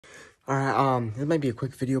Alright, this might be a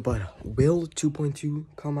quick video, but will 2.2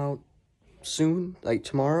 come out soon? Like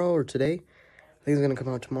tomorrow or today? I think it's gonna come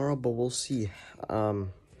out tomorrow, but we'll see. It's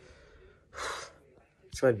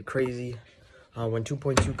gonna be crazy. When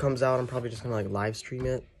 2.2 comes out, I'm probably just gonna like live stream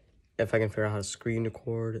it. If I can figure out how to screen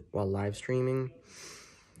record while live streaming.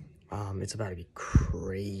 It's about to be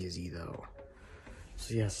crazy though.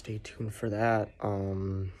 So yeah, stay tuned for that.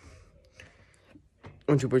 When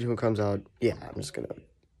 2.2 comes out, yeah, I'm just gonna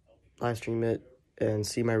live stream it and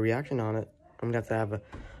see my reaction on it. I'm gonna have a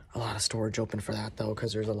lot of storage open for that though,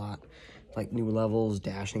 because there's a lot like new levels,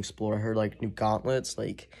 Dash and Explore. I heard like new gauntlets,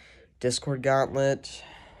 like Discord Gauntlet,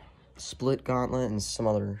 Split Gauntlet, and some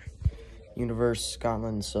other Universe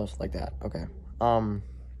Gauntlet and stuff like that. Okay. I don't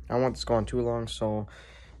want this going too long, so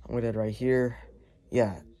I'm gonna hit right here.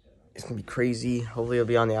 Yeah, it's gonna be crazy. Hopefully it'll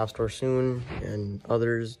be on the App Store soon and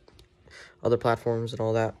other platforms and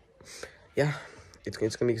all that. Yeah, it's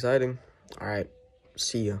gonna be exciting. All right,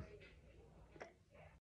 see ya.